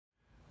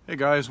Hey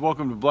guys,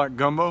 welcome to Black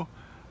Gumbo.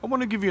 I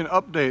want to give you an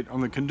update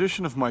on the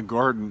condition of my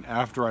garden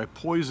after I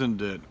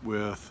poisoned it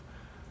with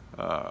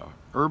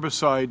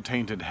herbicide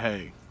tainted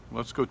hay.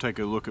 Let's go take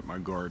a look at my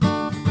garden.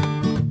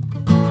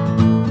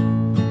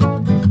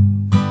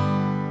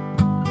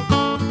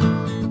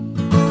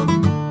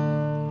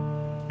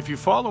 If you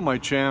follow my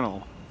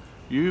channel,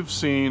 you've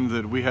seen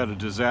that we had a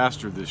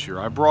disaster this year.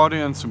 I brought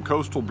in some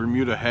Coastal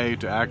Bermuda hay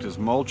to act as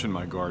mulch in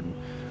my garden,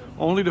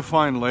 only to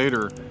find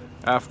later,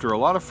 after a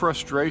lot of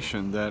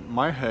frustration, that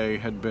my hay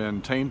had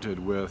been tainted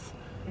with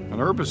an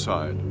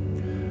herbicide.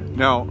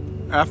 Now,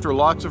 after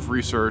lots of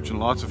research and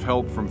lots of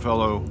help from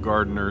fellow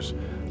gardeners,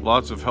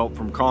 lots of help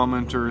from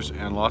commenters,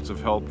 and lots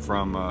of help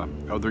from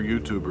other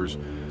YouTubers,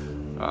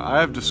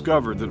 I have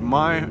discovered that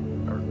my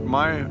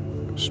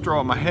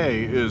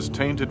hay is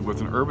tainted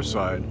with an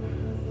herbicide,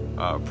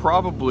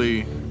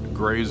 probably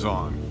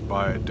Grazon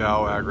by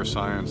Dow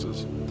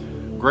Agrosciences.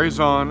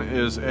 Grazon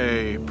is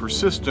a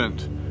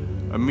persistent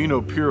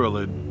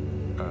Aminopyralid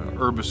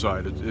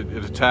herbicide.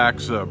 It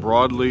attacks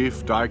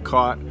broadleaf,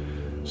 dicot.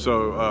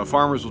 So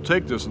farmers will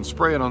take this and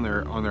spray it on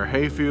their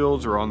hay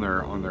fields or on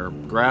their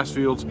grass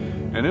fields,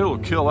 and it'll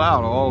kill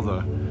out all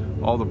the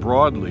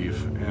broadleaf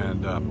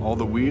and all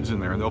the weeds in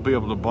there. And they'll be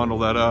able to bundle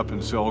that up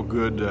and sell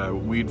good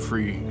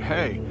weed-free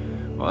hay.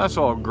 Well, that's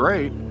all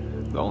great.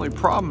 The only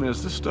problem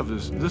is this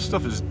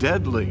stuff is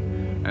deadly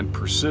and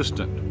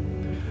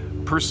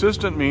persistent.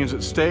 Persistent means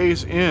it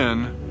stays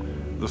in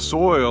the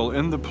soil,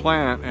 in the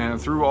plant, and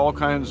through all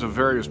kinds of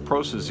various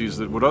processes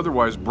that would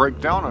otherwise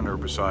break down an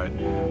herbicide,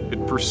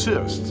 it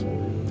persists.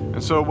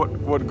 And so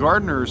what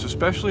gardeners,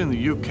 especially in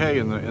the UK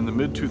in the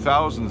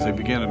mid-2000s, they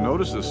began to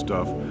notice this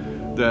stuff,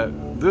 that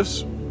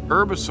this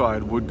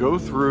herbicide would go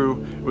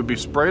through, it would be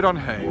sprayed on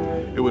hay,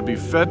 it would be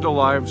fed to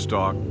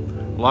livestock,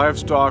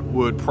 livestock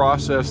would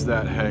process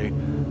that hay,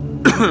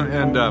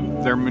 and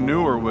their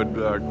manure would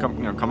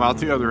come out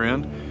the other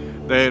end.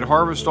 They'd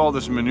harvest all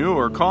this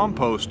manure,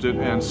 compost it,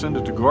 and send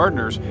it to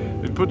gardeners.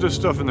 They'd put this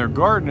stuff in their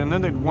garden, and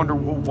then they'd wonder,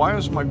 well, why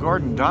is my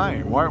garden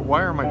dying?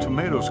 Why are my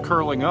tomatoes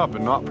curling up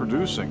and not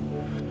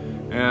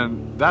producing?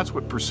 And that's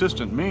what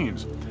persistent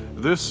means.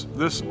 This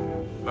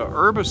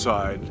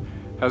herbicide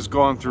has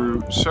gone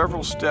through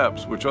several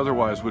steps which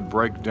otherwise would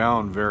break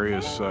down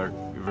various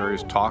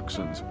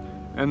toxins,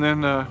 and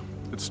then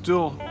it's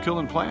still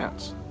killing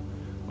plants.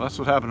 Well, that's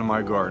what happened to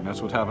my garden.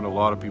 That's what happened to a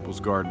lot of people's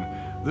garden.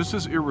 This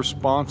is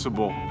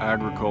irresponsible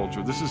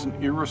agriculture. This is an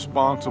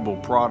irresponsible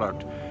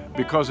product,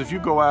 because if you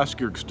go ask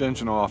your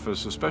extension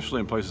office, especially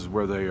in places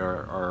where they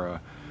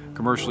are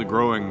commercially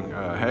growing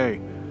hay,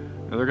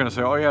 they're going to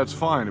say, oh yeah, it's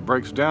fine, it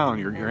breaks down,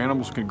 your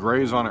animals can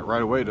graze on it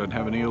right away, it doesn't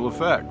have any ill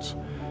effects.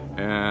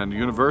 And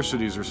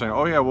universities are saying,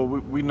 oh yeah, well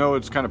we know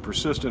it's kind of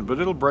persistent,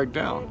 but it'll break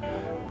down.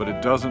 But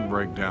it doesn't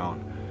break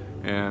down.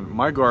 And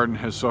my garden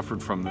has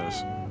suffered from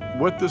this.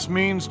 What this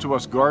means to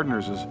us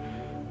gardeners is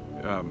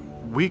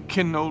we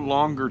can no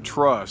longer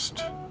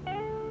trust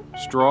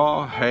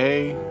straw,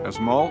 hay as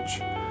mulch,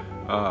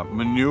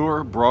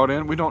 manure brought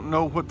in. We don't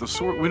know what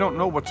we don't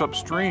know what's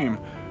upstream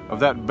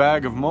of that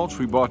bag of mulch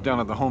we bought down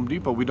at the Home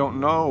Depot. We don't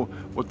know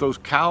what those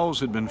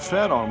cows had been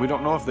fed on. We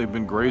don't know if they've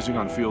been grazing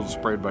on fields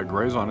sprayed by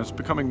Grazon. It's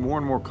becoming more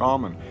and more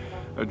common.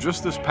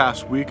 Just this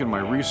past week in my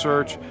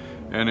research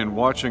and in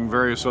watching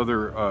various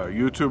other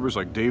YouTubers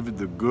like David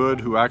the Good,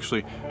 who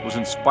actually was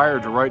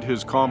inspired to write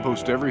his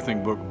Compost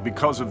Everything book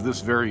because of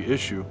this very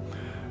issue,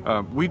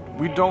 we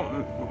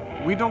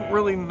don't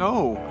really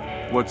know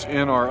what's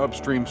in our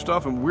upstream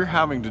stuff, and we're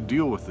having to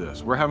deal with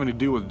this. We're having to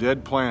deal with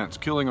dead plants,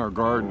 killing our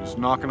gardens,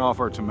 knocking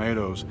off our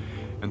tomatoes,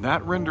 and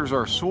that renders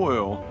our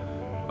soil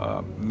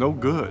no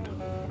good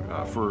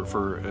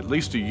for at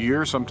least a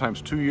year,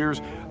 sometimes 2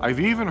 years.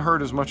 I've even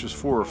heard as much as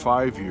 4 or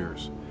 5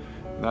 years.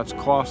 That's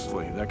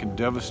costly. That can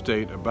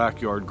devastate a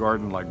backyard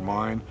garden like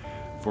mine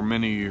for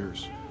many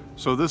years.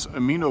 So this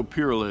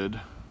Aminopyralid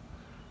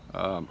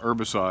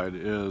herbicide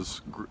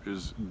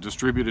is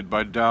distributed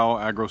by Dow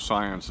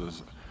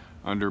Agrosciences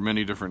under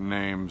many different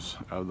names.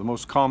 The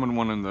most common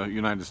one in the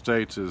United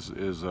States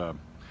is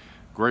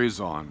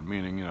Grazon,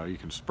 meaning you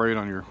can spray it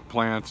on your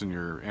plants and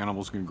your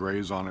animals can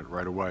graze on it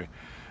right away.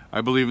 I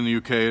believe in the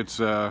UK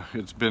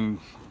it's been,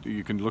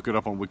 you can look it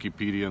up on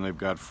Wikipedia, and they've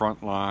got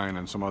Frontline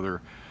and some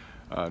other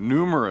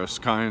numerous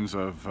kinds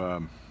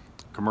of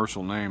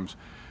commercial names,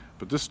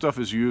 but this stuff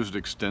is used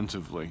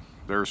extensively.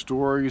 There are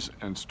stories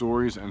and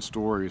stories and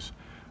stories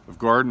of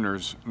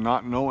gardeners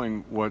not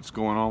knowing what's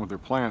going on with their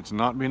plants and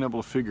not being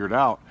able to figure it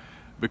out,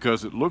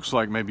 because it looks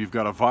like maybe you've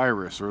got a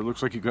virus, or it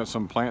looks like you've got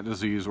some plant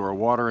disease or a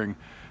watering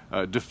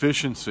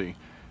deficiency.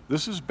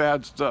 This is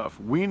bad stuff.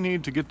 We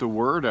need to get the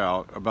word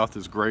out about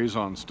this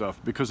Grazon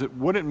stuff, because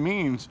what it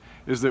means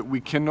is that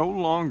we can no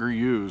longer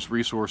use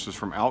resources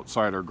from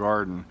outside our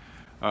garden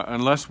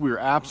unless we're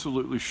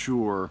absolutely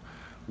sure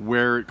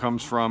where it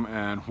comes from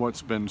and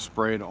what's been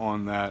sprayed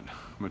on that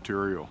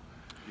material.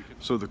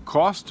 So the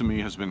cost to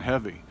me has been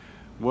heavy.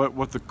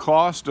 What the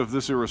cost of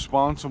this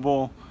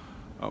irresponsible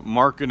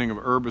marketing of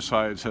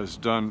herbicides has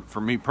done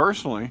for me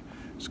personally,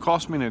 it's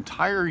cost me an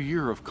entire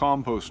year of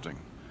composting.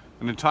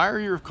 An entire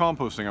year of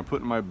composting I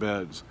put in my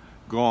beds,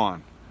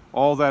 gone.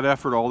 All that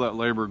effort, all that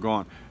labor,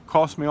 gone.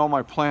 Cost me all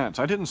my plants.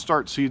 I didn't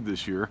start seed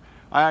this year.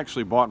 I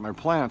actually bought my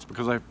plants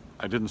because I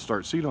didn't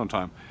start seed on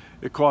time.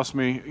 It cost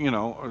me, you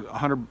know,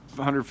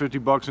 150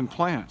 bucks in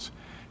plants.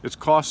 It's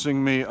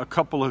costing me a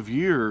couple of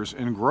years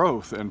in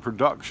growth and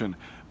production,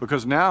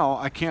 because now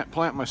I can't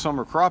plant my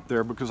summer crop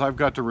there because I've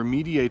got to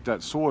remediate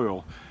that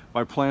soil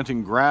by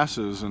planting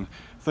grasses and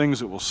things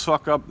that will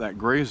suck up that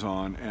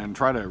Grazon and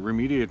try to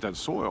remediate that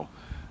soil.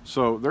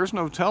 So there's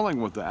no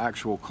telling what the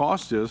actual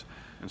cost is.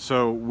 And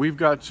so we've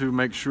got to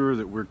make sure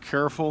that we're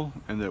careful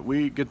and that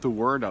we get the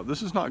word out.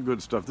 This is not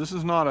good stuff. This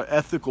is not an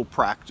ethical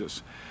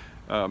practice.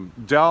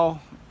 Dow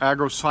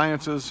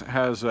Agrosciences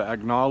has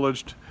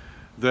acknowledged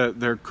that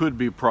there could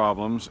be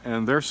problems,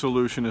 and their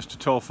solution is to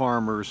tell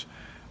farmers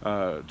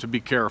to be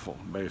careful,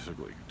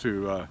 basically,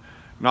 to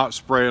not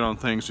spray it on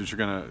things that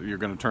you're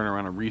gonna turn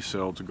around and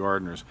resell to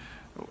gardeners.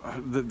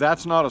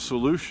 That's not a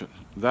solution.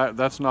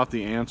 That's not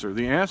the answer.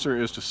 The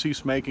answer is to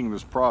cease making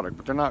this product,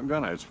 but they're not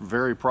gonna. It's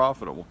very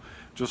profitable,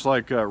 just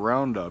like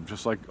Roundup,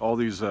 just like all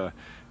these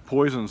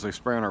poisons they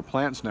spray on our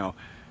plants now.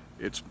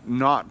 It's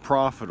not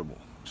profitable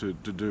to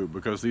do,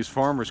 because these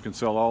farmers can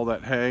sell all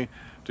that hay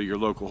to your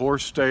local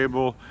horse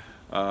stable,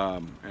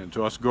 and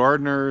to us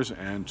gardeners,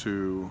 and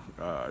to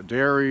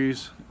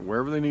dairies,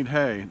 wherever they need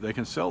hay, they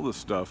can sell this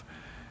stuff.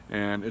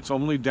 And it's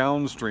only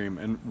downstream,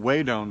 and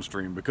way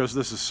downstream, because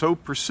this is so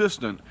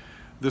persistent.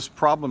 This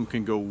problem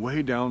can go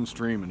way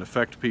downstream and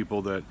affect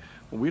people that,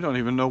 well, we don't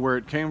even know where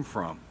it came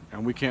from,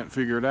 and we can't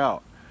figure it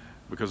out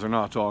because they're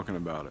not talking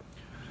about it.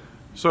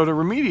 So to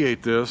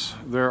remediate this,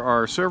 there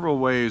are several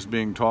ways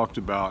being talked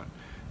about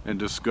and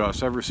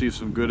discussed. I've received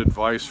some good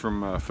advice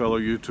from fellow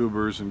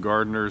YouTubers and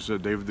gardeners.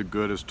 David the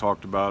Good has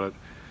talked about it.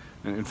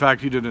 And in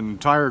fact, he did an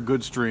entire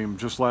good stream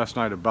just last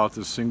night about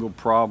this single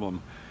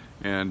problem.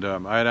 And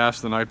I had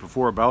asked the night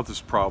before about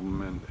this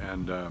problem,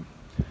 and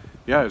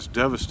yeah, it's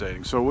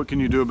devastating. So what can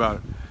you do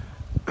about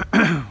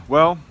it?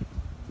 Well,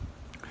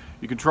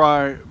 you can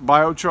try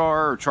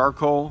biochar or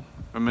charcoal,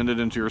 amend it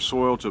into your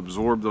soil to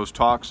absorb those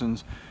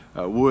toxins.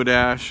 Wood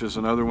ash is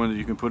another one that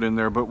you can put in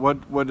there. But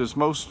what is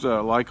most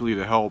likely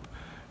to help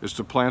is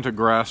to plant a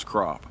grass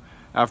crop.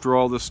 After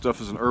all, this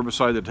stuff is an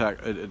herbicide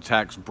that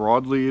attacks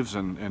broadleaves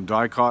and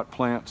dicot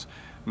plants,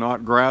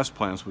 not grass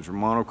plants, which are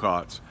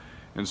monocots.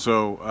 And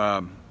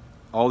so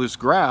all this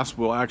grass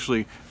will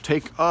actually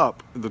take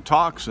up the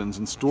toxins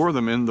and store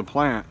them in the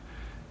plant,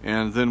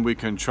 and then we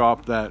can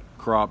chop that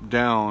crop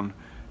down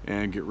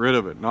and get rid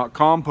of it. Not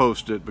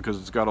compost it, because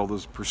it's got all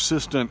those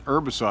persistent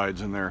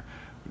herbicides in there.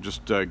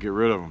 Just get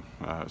rid of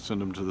them, send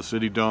them to the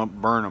city dump,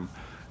 burn them.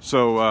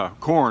 So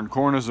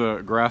corn is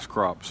a grass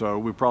crop, so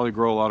we probably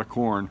grow a lot of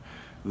corn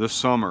this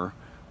summer,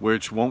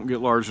 which won't get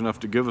large enough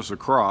to give us a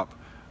crop.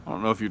 I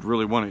don't know if you'd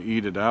really want to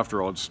eat it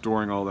after all. It's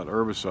storing all that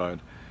herbicide,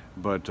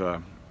 but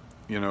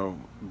you know,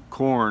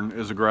 corn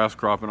is a grass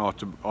crop and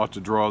ought to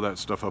draw that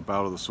stuff up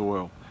out of the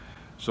soil.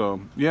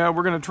 So yeah,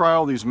 we're going to try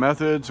all these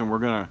methods, and we're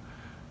going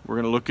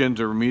to look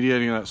into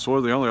remediating that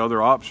soil. The only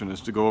other option is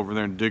to go over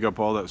there and dig up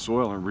all that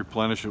soil and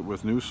replenish it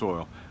with new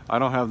soil. I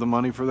don't have the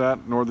money for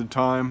that, nor the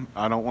time.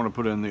 I don't want to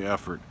put in the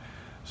effort.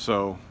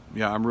 So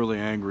yeah, I'm really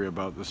angry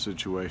about this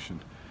situation.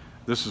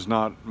 This has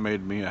not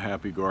made me a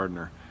happy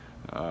gardener.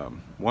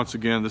 Once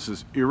again, this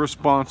is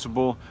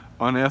irresponsible,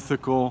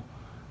 unethical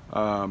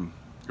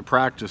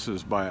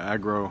practices by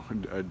Dow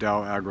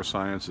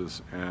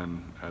Agrosciences,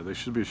 and they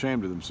should be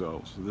ashamed of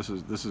themselves.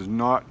 This is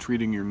not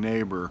treating your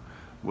neighbor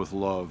with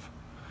love.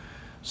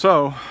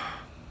 So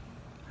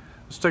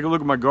let's take a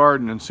look at my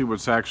garden and see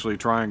what's actually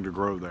trying to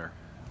grow there.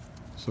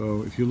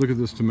 So if you look at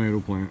this tomato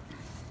plant,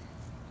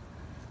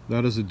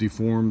 that is a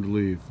deformed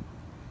leaf.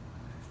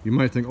 You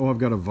might think, oh, I've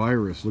got a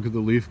virus, look at the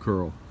leaf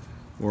curl.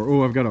 Or,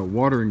 oh, I've got a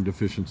watering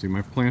deficiency,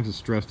 my plant is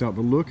stressed out.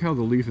 But look how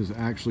the leaf is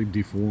actually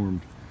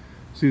deformed.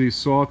 See these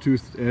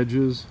sawtoothed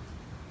edges?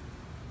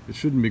 It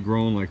shouldn't be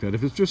growing like that.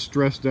 If it's just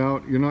stressed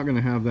out, you're not going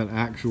to have that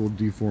actual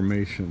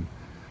deformation.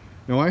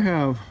 Now I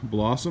have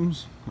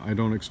blossoms. I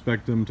don't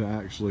expect them to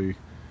actually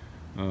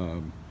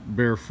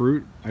bear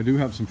fruit. I do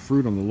have some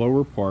fruit on the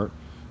lower part.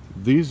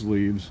 These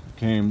leaves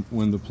came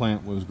when the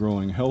plant was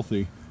growing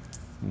healthy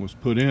and was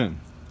put in.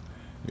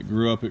 It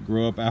grew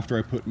up after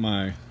I put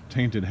my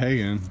tainted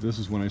hay in. This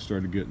is when I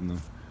started getting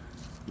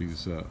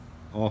these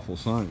awful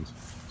signs.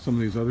 Some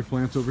of these other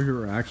plants over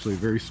here are actually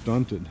very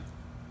stunted.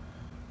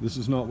 This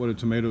is not what a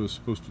tomato is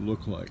supposed to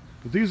look like.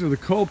 But these are the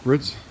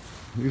culprits.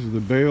 These are the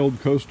baled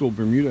Coastal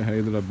Bermuda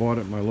hay that I bought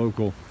at my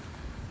local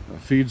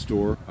feed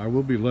store. I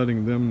will be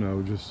letting them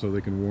know, just so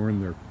they can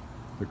warn their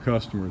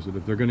customers, that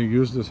if they're going to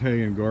use this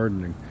hay in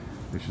gardening,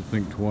 they should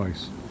think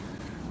twice.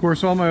 Of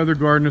course, all my other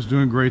garden is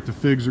doing great. The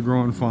figs are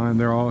growing fine.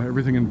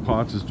 Everything in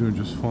pots is doing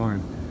just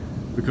fine,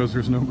 because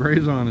there's no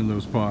Grazon in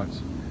those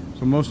pots.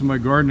 So most of my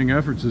gardening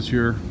efforts this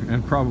year,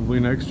 and probably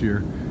next year,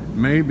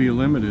 may be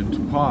limited to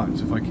pots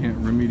if I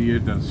can't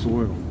remediate that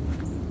soil.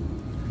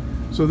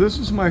 So this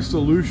is my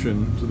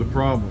solution to the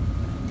problem.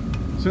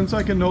 Since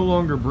I can no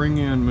longer bring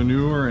in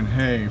manure and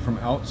hay from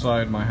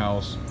outside my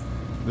house,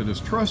 that is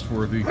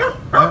trustworthy,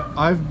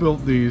 I've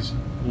built these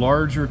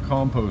larger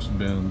compost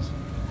bins.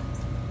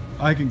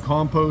 I can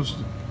compost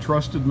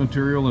trusted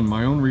material and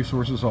my own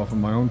resources off of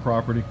my own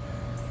property.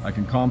 I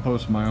can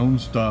compost my own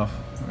stuff,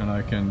 and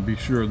I can be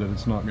sure that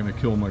it's not going to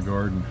kill my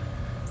garden.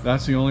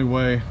 That's the only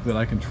way that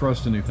I can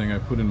trust anything I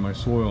put in my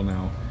soil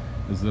now,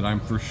 is that I'm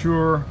for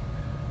sure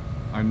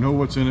I know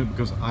what's in it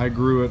because I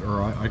grew it,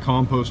 or I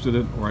composted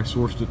it, or I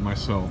sourced it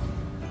myself.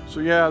 So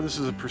yeah, this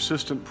is a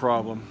persistent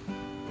problem.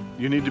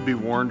 You need to be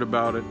warned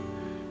about it.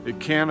 It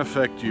can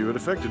affect you. It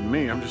affected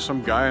me. I'm just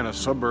some guy in a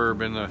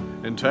suburb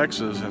in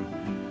Texas,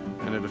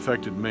 and it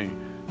affected me.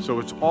 So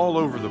it's all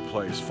over the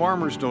place.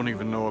 Farmers don't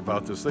even know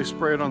about this. They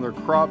spray it on their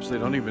crops. They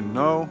don't even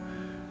know.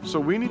 So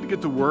we need to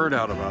get the word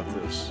out about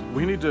this.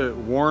 We need to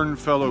warn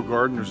fellow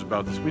gardeners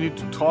about this. We need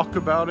to talk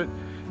about it,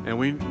 and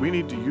we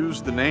need to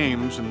use the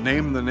names and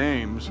name the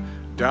names,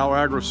 Dow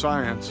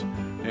Agroscience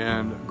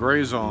and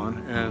Grazon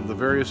and the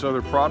various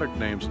other product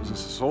names that this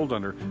is sold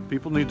under.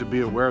 People need to be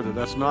aware that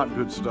that's not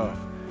good stuff.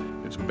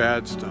 It's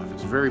bad stuff.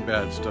 It's very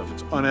bad stuff.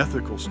 It's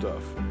unethical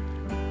stuff.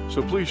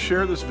 So please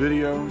share this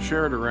video,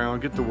 share it around,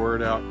 get the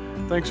word out.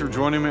 Thanks for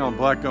joining me on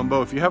Black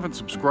Gumbo. If you haven't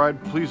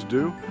subscribed, please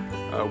do.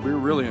 We're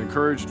really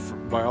encouraged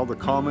by all the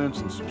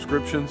comments and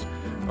subscriptions.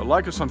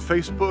 Like us on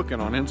Facebook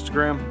and on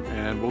Instagram,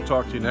 and we'll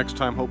talk to you next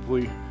time,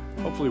 hopefully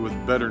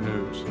with better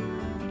news.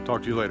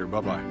 Talk to you later.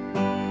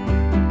 Bye-bye.